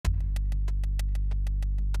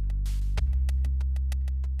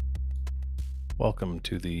Welcome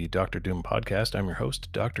to the Dr. Doom podcast. I'm your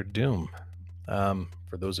host, Dr. Doom.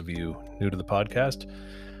 For those of you new to the podcast,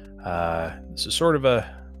 this is sort of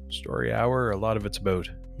a story hour. A lot of it's about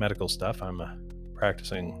medical stuff. I'm a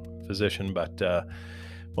practicing physician, but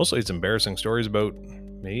mostly it's embarrassing stories about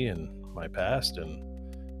me and my past,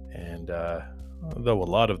 and though a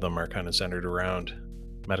lot of them are kind of centered around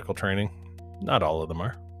medical training, not all of them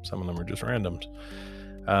are. Some of them are just randoms.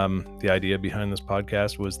 The idea behind this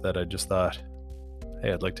podcast was that I just thought,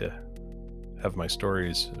 hey, I'd like to have my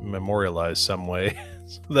stories memorialized some way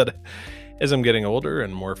so that as I'm getting older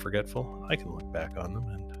and more forgetful, I can look back on them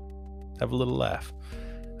and have a little laugh.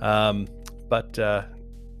 But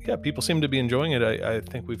people seem to be enjoying it. I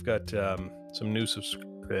think we've got some new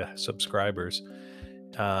subscribers.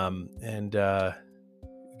 A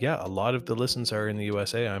lot of the listens are in the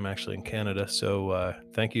USA. I'm actually in Canada. So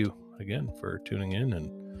thank you again for tuning in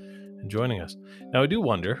and joining us. Now, I do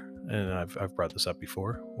wonder, and I've brought this up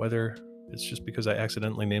before, whether it's just because I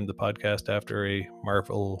accidentally named the podcast after a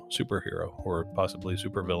Marvel superhero or possibly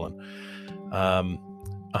supervillain.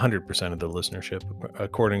 100% of the listenership,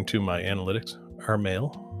 according to my analytics, are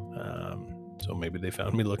male. So maybe they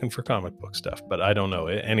found me looking for comic book stuff, but I don't know.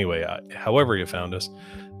 Anyway, however you found us,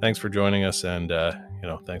 thanks for joining us, and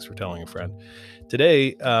thanks for telling a friend.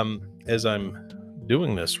 Today, as I'm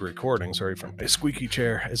doing this recording, sorry for my squeaky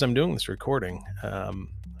chair, as I'm doing this recording,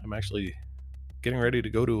 I'm actually getting ready to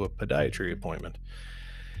go to a podiatry appointment.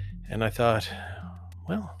 And I thought,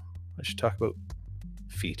 well, I should talk about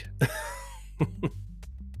feet.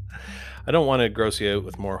 I don't want to gross you out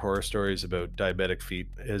with more horror stories about diabetic feet.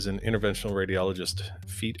 As an interventional radiologist,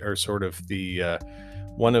 feet are sort of the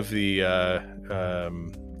one of the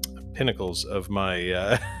pinnacles of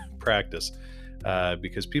my practice,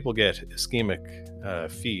 because people get ischemic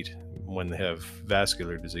feet when they have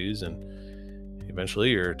vascular disease, and eventually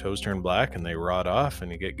your toes turn black and they rot off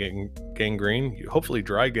and you get gangrene, hopefully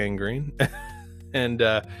dry gangrene. and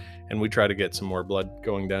we try to get some more blood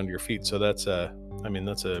going down to your feet. So that's a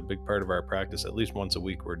big part of our practice. At least once a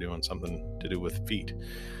week we're doing something to do with feet.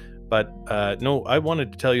 But no, I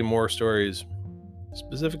wanted to tell you more stories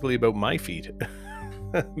specifically about my feet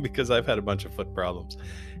because I've had a bunch of foot problems.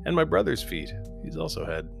 And my brother's feet, he's also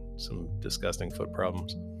had some disgusting foot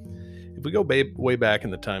problems. If we go way back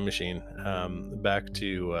in the time machine, back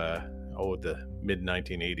to the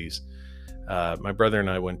mid-1980s, my brother and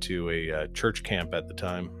I went to a church camp at the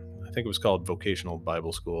time. I think it was called Vocational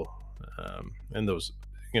Bible School. And those,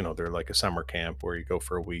 they're like a summer camp where you go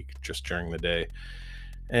for a week just during the day.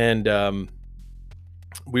 And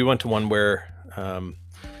we went to one where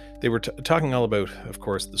they were talking all about, of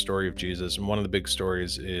course, the story of Jesus. And one of the big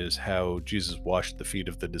stories is how Jesus washed the feet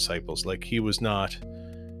of the disciples. Like, he was not...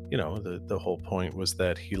 the whole point was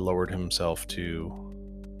that he lowered himself to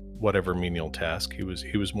whatever menial task. He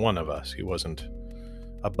was one of us. He wasn't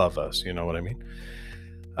above us. You know what I mean?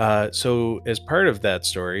 So as part of that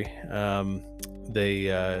story, they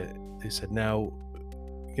said, now,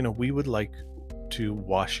 we would like to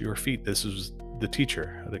wash your feet. This was the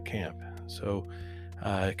teacher of the camp. So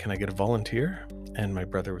can I get a volunteer? And my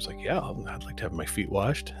brother was like, yeah, I'd like to have my feet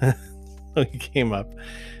washed. He came up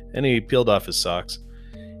and he peeled off his socks.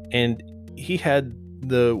 And he had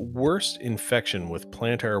the worst infection with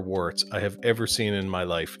plantar warts I have ever seen in my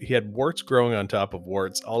life. He had warts growing on top of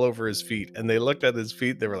warts all over his feet. And they looked at his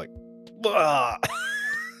feet. They were like, "Bah!"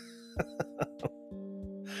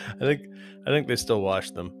 I think they still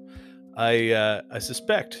wash them. I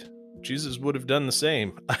suspect Jesus would have done the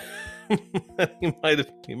same. He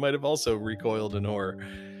might have also recoiled in horror.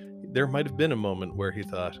 There might have been a moment where he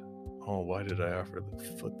thought, "Oh, why did I offer the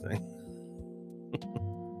foot thing?"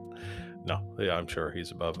 No, yeah, I'm sure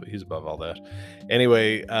he's above all that.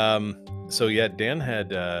 Anyway, Dan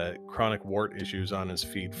had chronic wart issues on his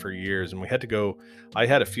feet for years, and we had to go. I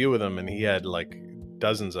had a few of them, and he had like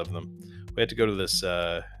dozens of them. We had to go to this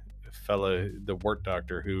fella, the wart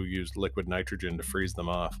doctor, who used liquid nitrogen to freeze them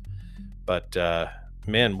off. But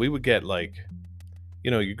man, we would get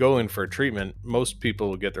you go in for a treatment. Most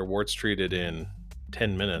people would get their warts treated in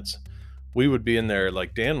 10 minutes. We would be in there,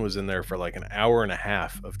 like Dan was in there for like an hour and a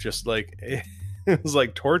half of just like, it was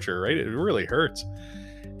like torture, right? It really hurts.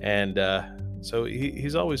 And so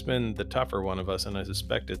he's always been the tougher one of us, and I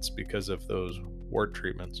suspect it's because of those wart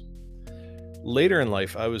treatments. Later in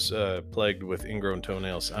life, I was plagued with ingrown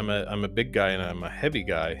toenails. I'm a big guy and I'm a heavy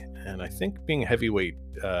guy, and I think being a heavyweight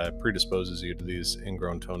predisposes you to these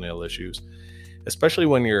ingrown toenail issues, especially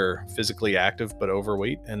when you're physically active but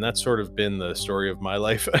overweight. And that's sort of been the story of my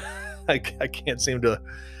life. I can't seem to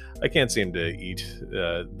I can't seem to eat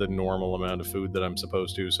the normal amount of food that I'm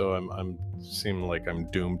supposed to, so I'm seem like I'm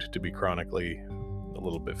doomed to be chronically a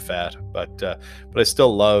little bit fat. But I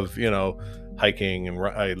still love, hiking, and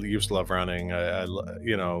I used to love running.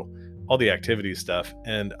 All the activity stuff,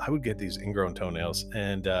 and I would get these ingrown toenails,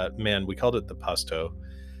 and man, we called it the pus toe.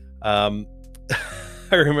 Um,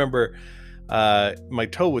 I remember my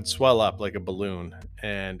toe would swell up like a balloon,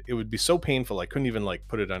 and it would be so painful I couldn't even like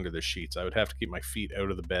put it under the sheets. I would have to keep my feet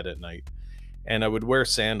out of the bed at night, and I would wear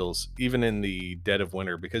sandals even in the dead of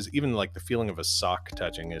winter, because even like the feeling of a sock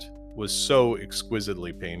touching it was so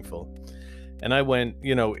exquisitely painful. And I went,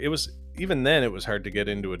 it was, even then it was hard to get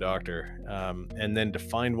into a doctor, and then to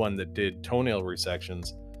find one that did toenail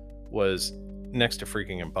resections was next to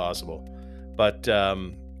freaking impossible. But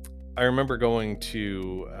I remember going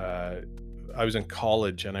to I was in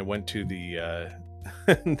college, and I went to the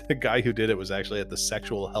the guy who did it was actually at the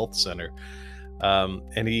sexual health center,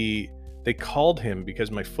 and they called him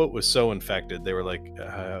because my foot was so infected. They were like,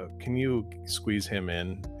 can you squeeze him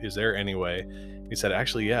in? Is there any way? He said,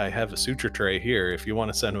 actually, yeah, I have a suture tray here if you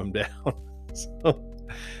want to send him down. So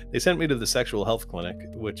they sent me to the sexual health clinic,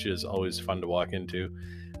 which is always fun to walk into.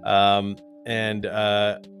 And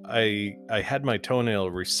I had my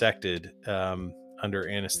toenail resected under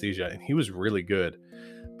anesthesia, and he was really good,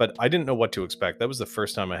 but I didn't know what to expect. That was the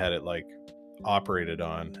first time I had it like operated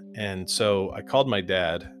on. And so I called my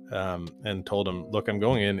dad and told him, look, I'm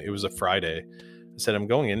going in. It was a Friday. I said, I'm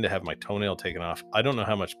going in to have my toenail taken off. I don't know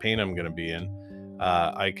how much pain I'm going to be in.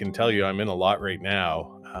 I can tell you I'm in a lot right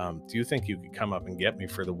now. Do you think you could come up and get me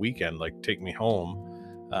for the weekend, like take me home?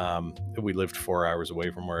 We lived 4 hours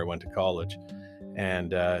away from where I went to college.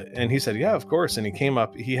 And he said, yeah, of course. And he came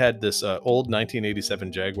up. He had this old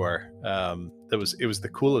 1987 Jaguar. It was the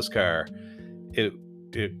coolest car. It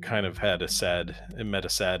kind of had it met a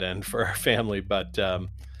sad end for our family, but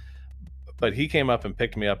he came up and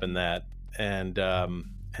picked me up in that, and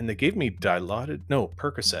they gave me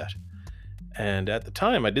Percocet. And at the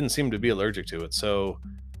time, I didn't seem to be allergic to it, so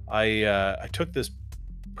I took this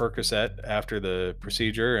Percocet after the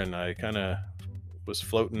procedure, and I kind of was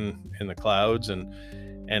floating in the clouds, and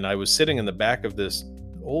I was sitting in the back of this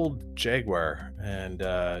old Jaguar and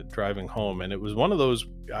driving home, and it was one of those.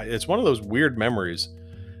 It's one of those weird memories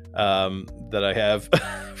that I have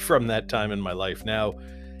from that time in my life. Now,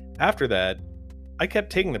 after that, I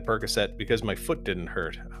kept taking the Percocet because my foot didn't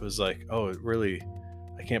hurt. I was like, oh,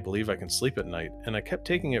 I can't believe I can sleep at night. And I kept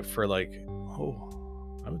taking it for like,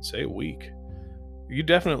 I would say a week. You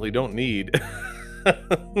definitely don't need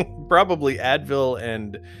probably Advil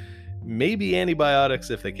and maybe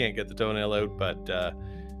antibiotics if they can't get the toenail out. But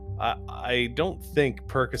I don't think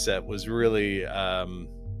Percocet was really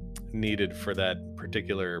needed for that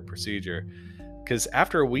particular procedure, because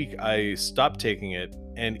after a week I stopped taking it,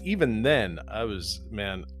 and even then I was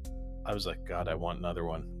like, God, I want another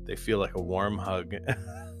one. They feel like a warm hug.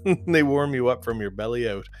 They warm you up from your belly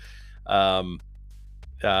out.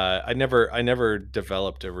 I never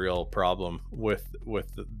developed a real problem with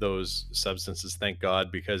those substances, thank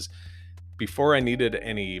God, because before I needed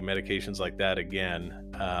any medications like that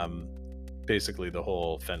again, basically the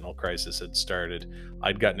whole fentanyl crisis had started.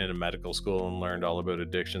 I'd gotten into medical school and learned all about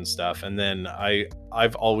addiction stuff, and then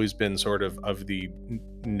I've always been sort of the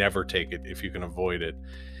never take it if you can avoid it.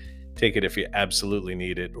 Take it if you absolutely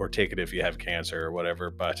need it, or take it if you have cancer or whatever.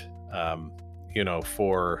 But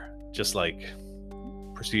for just like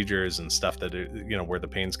procedures and stuff that where the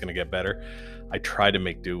pain's going to get better, I try to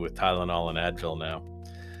make do with Tylenol and Advil now.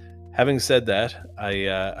 Having said that,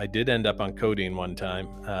 I did end up on codeine one time,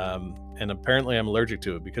 and apparently I'm allergic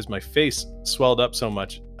to it because my face swelled up so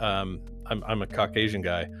much. I'm a Caucasian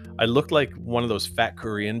guy. I looked like one of those fat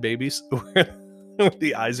Korean babies where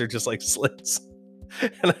the eyes are just like slits.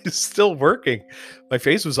 And I was still working. My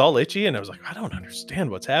face was all itchy, and I was like, I don't understand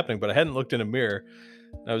what's happening, but I hadn't looked in a mirror.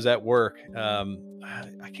 I was at work.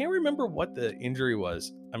 I can't remember what the injury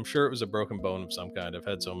was. I'm sure it was a broken bone of some kind. I've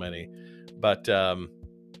had so many, but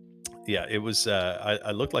yeah, it was.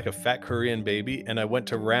 I looked like a fat Korean baby, and I went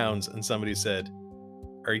to rounds, and somebody said,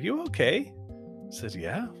 "Are you okay?" I said,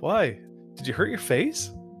 "Yeah. Why? Did you hurt your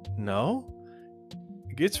face?" "No.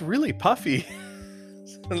 It's really puffy."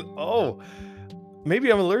 "Oh,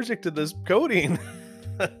 maybe I'm allergic to this codeine."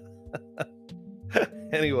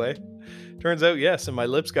 Anyway, turns out yes, and my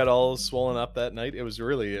lips got all swollen up that night. It was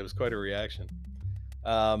quite a reaction.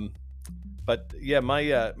 But yeah,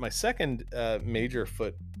 my second major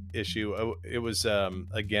foot issue, it was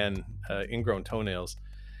again ingrown toenails,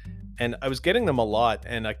 and I was getting them a lot,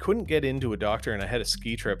 and I couldn't get into a doctor, and I had a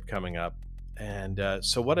ski trip coming up, and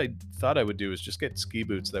so what I thought I would do is just get ski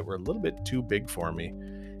boots that were a little bit too big for me,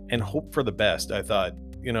 and hope for the best. I thought,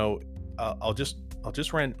 you know, I'll just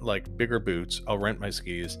rent like bigger boots. I'll rent my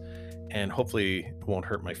skis, and hopefully it won't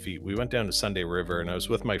hurt my feet. We went down to Sunday River, and I was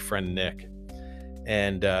with my friend Nick.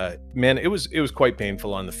 And man, it was quite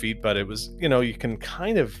painful on the feet, but it was, you know, you can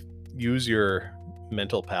kind of use your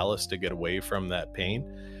mental palace to get away from that pain.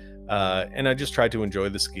 And I just tried to enjoy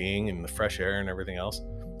the skiing and the fresh air and everything else.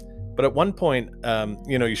 But at one point,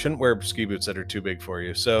 you know, you shouldn't wear ski boots that are too big for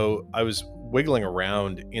you. So I was wiggling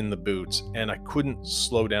around in the boots, and I couldn't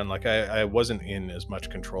slow down. Like I wasn't in as much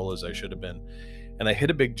control as I should have been. And I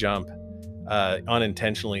hit a big jump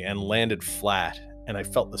unintentionally and landed flat. And I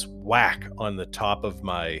felt this whack on the top of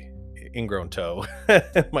my ingrown toe,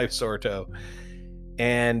 my sore toe.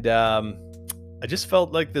 And I just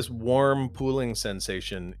felt like this warm pooling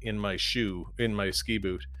sensation in my shoe, in my ski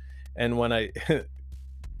boot. And when I,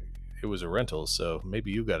 it was a rental, so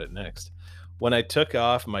maybe you got it next. When I took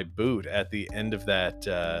off my boot at the end of that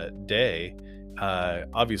day,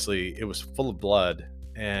 obviously it was full of blood,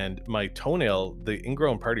 and my toenail, the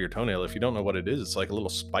ingrown part of your toenail, if you don't know what it is, it's like a little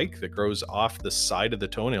spike that grows off the side of the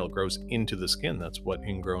toenail, grows into the skin. That's what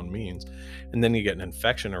ingrown means. And then you get an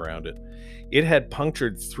infection around it. It had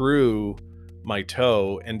punctured through my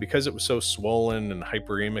toe, and because it was so swollen and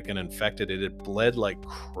hyperemic and infected, it had bled like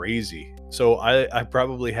crazy. So I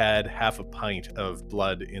probably had half a pint of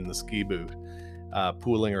blood in the ski boot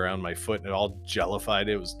pooling around my foot, and it all jellified.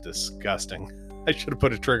 It was disgusting. I should have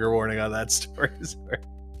put a trigger warning on that story. Sorry.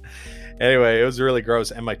 Anyway, it was really gross,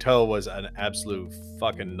 and my toe was an absolute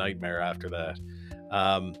fucking nightmare after that.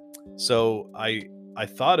 So I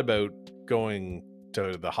thought about going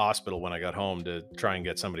to the hospital when I got home to try and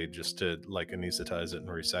get somebody just to like anesthetize it and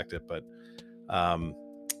resect it, but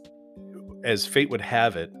as fate would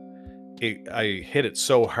have it, I hit it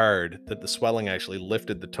so hard that the swelling actually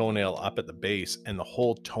lifted the toenail up at the base, and the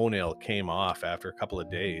whole toenail came off after a couple of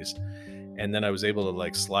days. And then I was able to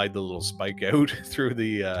like slide the little spike out through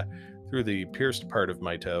the pierced part of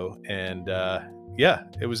my toe, and yeah,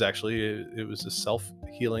 it was a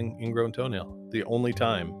self-healing ingrown toenail. The only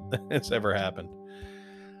time it's ever happened.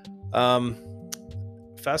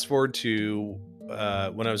 Fast forward to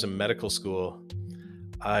when I was in medical school,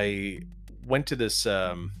 I went to this.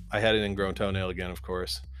 I had an ingrown toenail again, of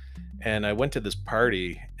course, and I went to this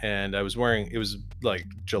party, and I was wearing. It was like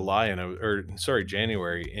July,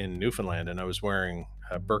 January in Newfoundland, and I was wearing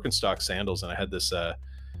Birkenstock sandals, and I had this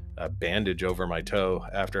bandage over my toe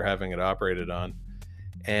after having it operated on,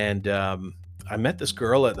 and I met this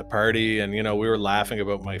girl at the party, and you know, we were laughing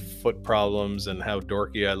about my foot problems and how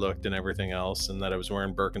dorky I looked and everything else, and that I was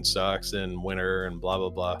wearing Birkenstocks in winter and blah blah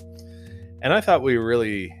blah. And I thought we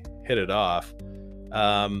really hit it off.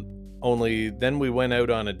 Only then we went out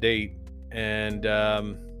on a date, and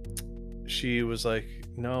she was like,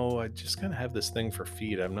 "No, I just kind of have this thing for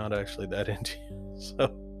feet. I'm not actually that into you."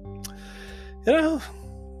 So, you know,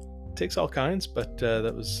 it takes all kinds, but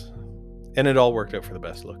that was, and it all worked out for the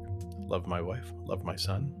best. Look, love my wife, love my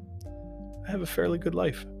son. I have a fairly good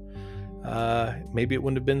life. Maybe it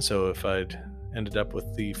wouldn't have been so if I'd ended up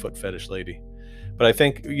with the foot fetish lady. But I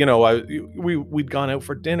think, you know, we'd gone out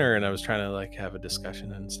for dinner, and I was trying to like have a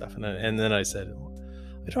discussion and stuff, and then I said,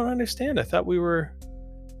 I don't understand. I thought we were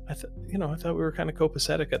kind of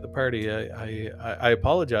copacetic at the party. I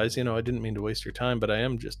apologize. You know, I didn't mean to waste your time, but I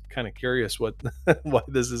am just kind of curious why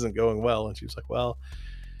this isn't going well. And she was like, well,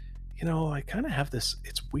 you know, I kind of have this,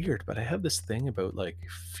 it's weird, but I have this thing about like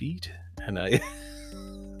feet, and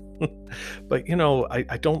but you know,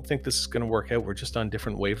 I don't think this is going to work out. We're just on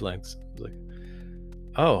different wavelengths. I was like,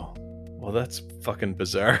 oh, well, that's fucking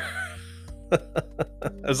bizarre.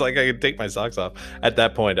 I was like, I could take my socks off. At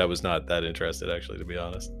that point, I was not that interested, actually, to be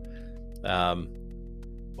honest. Oh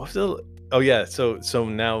yeah, so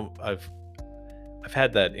now I've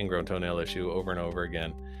had that ingrown toenail issue over and over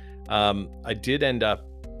again. I did end up,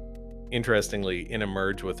 interestingly, in a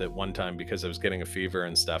merge with it one time because I was getting a fever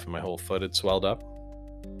and stuff, and my whole foot had swelled up.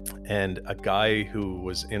 And a guy who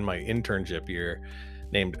was in my internship year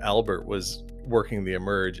named Albert was working the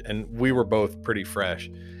emerge, and we were both pretty fresh,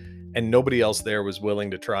 and nobody else there was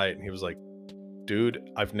willing to try it. And he was like, dude,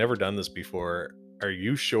 I've never done this before. Are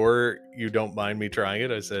you sure you don't mind me trying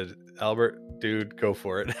it? I said, Albert, dude, go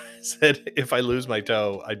for it. I said, if I lose my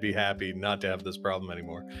toe, I'd be happy not to have this problem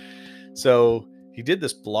anymore. So he did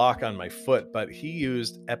this block on my foot, but he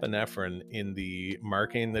used epinephrine in the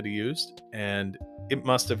Marcaine that he used, and it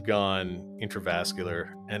must have gone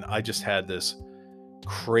intravascular. And I just had this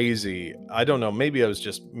crazy, I don't know,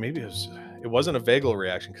 it wasn't a vagal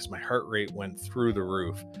reaction because my heart rate went through the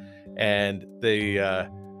roof, and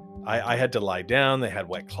I had to lie down. They had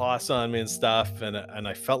wet cloths on me and stuff, and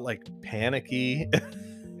I felt like panicky.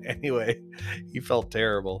 Anyway, he felt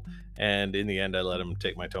terrible. And in the end, I let him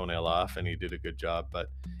take my toenail off and he did a good job. But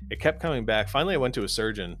it kept coming back. Finally, I went to a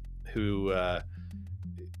surgeon who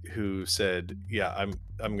said, "Yeah,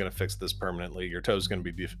 I'm going to fix this permanently. Your toe's going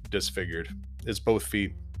to be disfigured. It's both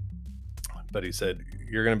feet." But he said,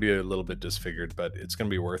 "You're going to be a little bit disfigured, but it's going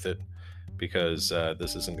to be worth it because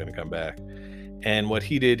this isn't going to come back." And what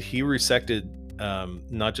he did, he resected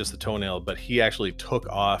not just the toenail, but he actually took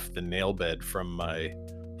off the nail bed from my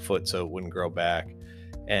foot so it wouldn't grow back.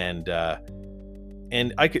 And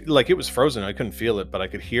I could, like, it was frozen. I couldn't feel it, but I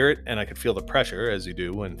could hear it and I could feel the pressure, as you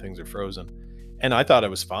do when things are frozen. And I thought I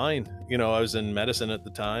was fine. I was in medicine at the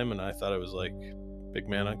time, and I thought I was like big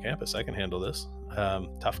man on campus. I can handle this.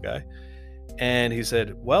 Tough guy. And he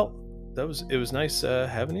said, "Well, it was nice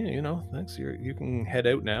having you. Thanks. You can head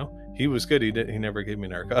out now." He was good. He never gave me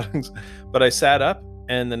narcotics, but I sat up,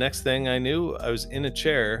 and the next thing I knew, I was in a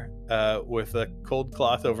chair with a cold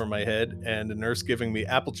cloth over my head and a nurse giving me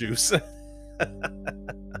apple juice.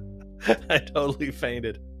 I totally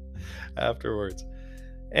fainted afterwards.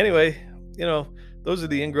 Anyway, those are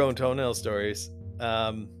the ingrown toenail stories.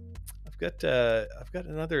 I've got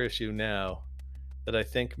another issue now that I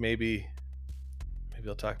think maybe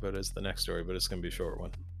I'll talk about as the next story, but it's going to be a short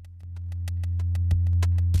one.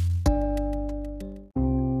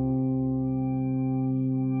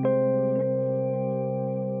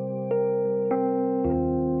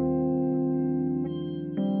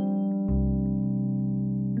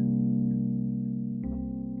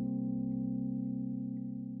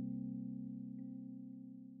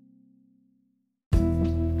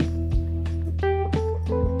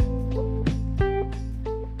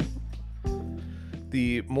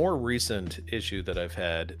 The more recent issue that I've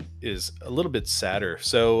had is a little bit sadder.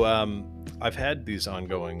 So I've had these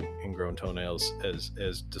ongoing ingrown toenails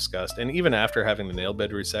as discussed, and even after having the nail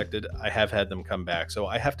bed resected, I have had them come back. So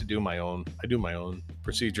I have to do my own. I do my own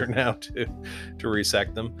procedure now to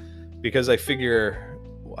resect them, because I figure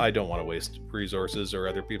I don't want to waste resources or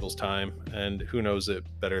other people's time, and who knows it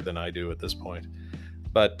better than I do at this point.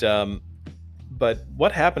 But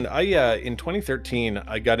what happened? In 2013,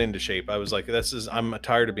 I got into shape. I was like, I'm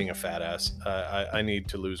tired of being a fat ass. I need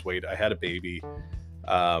to lose weight. I had a baby.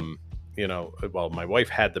 Well, my wife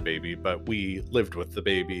had the baby, but we lived with the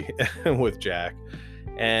baby with Jack.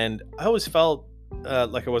 And I always felt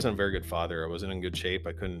like I wasn't a very good father. I wasn't in good shape.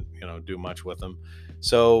 I couldn't, do much with him.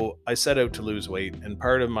 So I set out to lose weight. And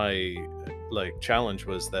part of my challenge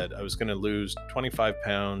was that I was going to lose 25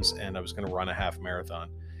 pounds and I was going to run a half marathon.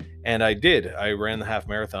 And I did. I ran the half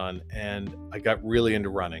marathon and I got really into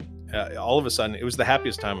running. All of a sudden, it was the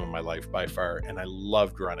happiest time of my life by far. And I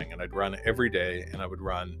loved running, and I'd run every day, and I would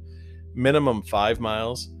run minimum 5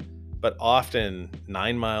 miles, but often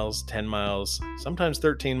 9 miles, 10 miles, sometimes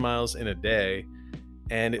 13 miles in a day.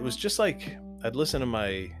 And it was just like, I'd listen to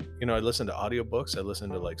I'd listen to audiobooks. I'd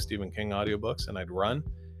listen to like Stephen King audiobooks, and I'd run.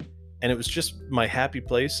 And it was just my happy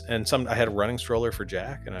place. And I had a running stroller for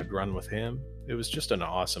Jack, and I'd run with him. It was just an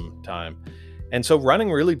awesome time. And so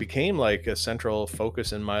running really became like a central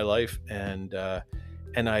focus in my life. And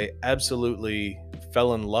I absolutely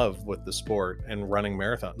fell in love with the sport and running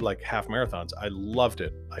half marathons. I loved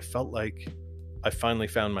it. I felt like I finally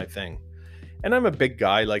found my thing. And I'm a big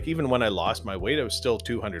guy. Like, even when I lost my weight, I was still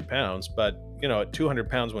 200 pounds. But, at 200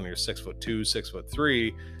 pounds when you're 6'2",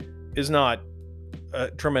 6'3", is not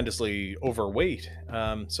tremendously overweight.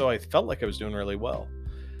 So I felt like I was doing really well.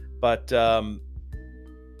 But I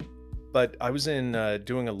was doing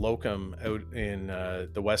a locum out in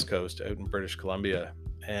the West Coast, out in British Columbia,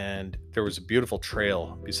 and there was a beautiful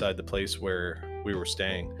trail beside the place where we were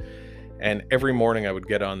staying. And every morning I would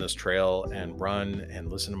get on this trail and run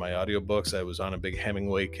and listen to my audiobooks. I was on a big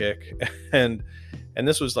Hemingway kick, and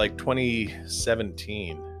this was like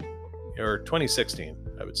 2017 or 2016,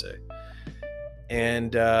 I would say.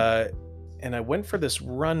 And I went for this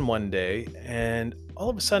run one day, and all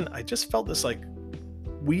of a sudden I just felt this like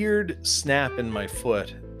weird snap in my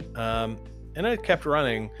foot. And I kept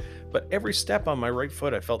running, but every step on my right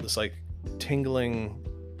foot, I felt this tingling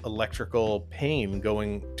electrical pain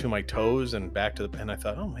going to my toes and back to and I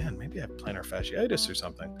thought, oh man, maybe I have plantar fasciitis or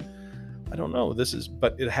something. I don't know.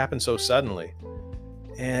 But it happened so suddenly.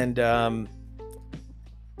 And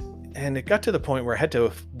it got to the point where I had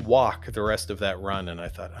to walk the rest of that run. And I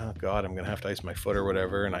thought, oh God, I'm going to have to ice my foot or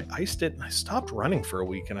whatever. And I iced it and I stopped running for a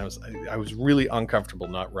week. And I was really uncomfortable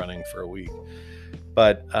not running for a week.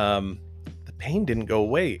 But the pain didn't go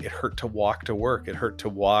away. It hurt to walk to work. It hurt to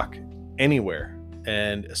walk anywhere.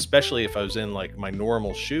 And especially if I was in my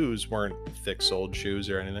normal shoes, weren't thick soled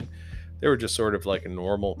shoes or anything. They were just sort of like a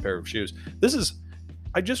normal pair of shoes.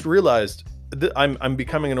 I just realized I'm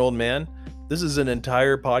becoming an old man. This is an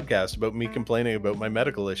entire podcast about me complaining about my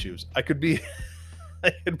medical issues. I could be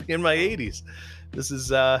I could be in my 80s. This is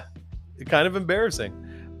kind of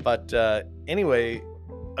embarrassing. But anyway,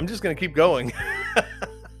 I'm just going to keep going.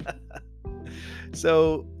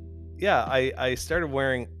 So, yeah, I started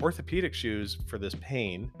wearing orthopedic shoes for this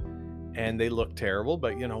pain, and they looked terrible,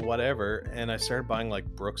 but whatever. And I started buying like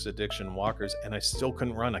Brooks Addiction walkers, and I still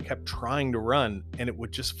couldn't run. I kept trying to run, and it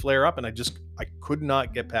would just flare up, and I could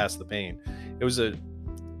not get past the pain. It was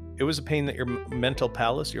a pain that your mental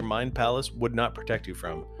palace, your mind palace, would not protect you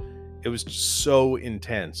from. It was so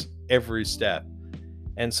intense every step.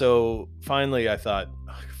 And so finally I thought,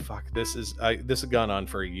 oh, fuck, this has gone on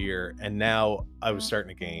for a year, and now I was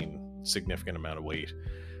starting to gain significant amount of weight.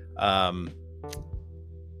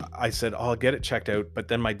 I said, oh, I'll get it checked out. But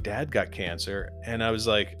then my dad got cancer, and I was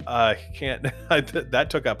like, I can't. That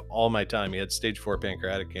took up all my time. He had stage 4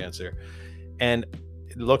 pancreatic cancer. And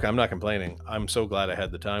look, I'm not complaining. I'm so glad I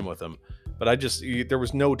had the time with him. But there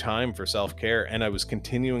was no time for self-care, and I was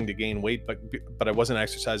continuing to gain weight, but I wasn't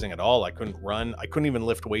exercising at all. I couldn't run. I couldn't even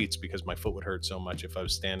lift weights because my foot would hurt so much if I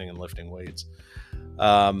was standing and lifting weights.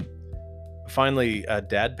 Finally,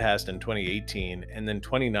 dad passed in 2018, and then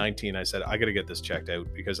 2019 I said, I got to get this checked out,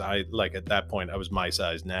 because at that point I was my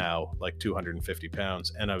size now, like 250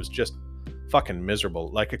 pounds, and I was just fucking miserable.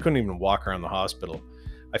 Like I couldn't even walk around the hospital.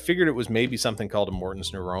 I figured it was maybe something called a Morton's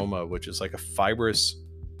neuroma, which is like a fibrous,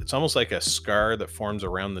 it's almost like a scar that forms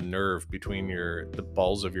around the nerve between the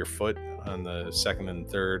balls of your foot on the second and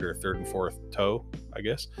third, or third and fourth toe, I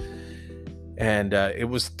guess. And it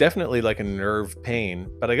was definitely like a nerve pain,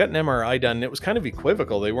 but I got an MRI done, and it was kind of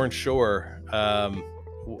equivocal. They weren't sure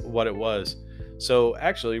what it was. So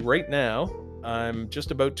actually right now I'm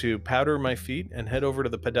just about to powder my feet and head over to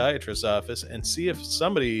the podiatrist's office and see if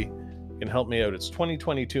somebody can help me out. It's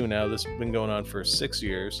 2022 now. This has been going on for 6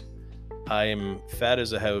 years. I am fat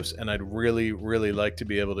as a house, and I'd really, really like to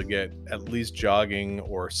be able to get at least jogging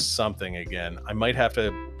or something again. I might have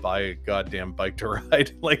to buy a goddamn bike to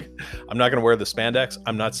ride. Like, I'm not going to wear the spandex.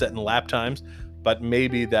 I'm not setting lap times, but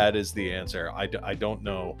maybe that is the answer. I don't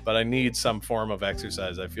know, but I need some form of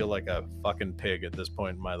exercise. I feel like a fucking pig at this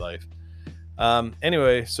point in my life.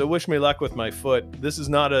 Anyway, so wish me luck with my foot. This is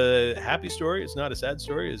not a happy story. It's not a sad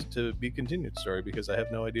story. It's to be continued story, because I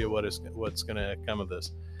have no idea what's going to come of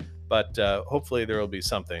this. But hopefully there will be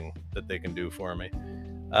something that they can do for me.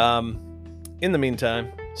 In the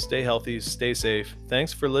meantime, stay healthy, stay safe.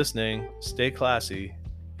 Thanks for listening. Stay classy,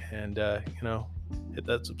 and hit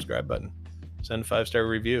that subscribe button. Send a 5-star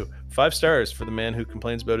review. 5 stars for the man who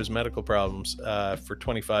complains about his medical problems for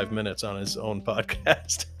 25 minutes on his own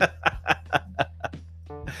podcast.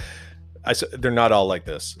 They're not all like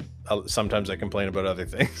this. Sometimes I complain about other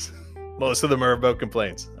things. Most of them are about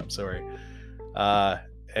complaints. I'm sorry.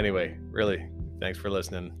 Anyway, really, thanks for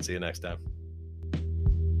listening. See you next time.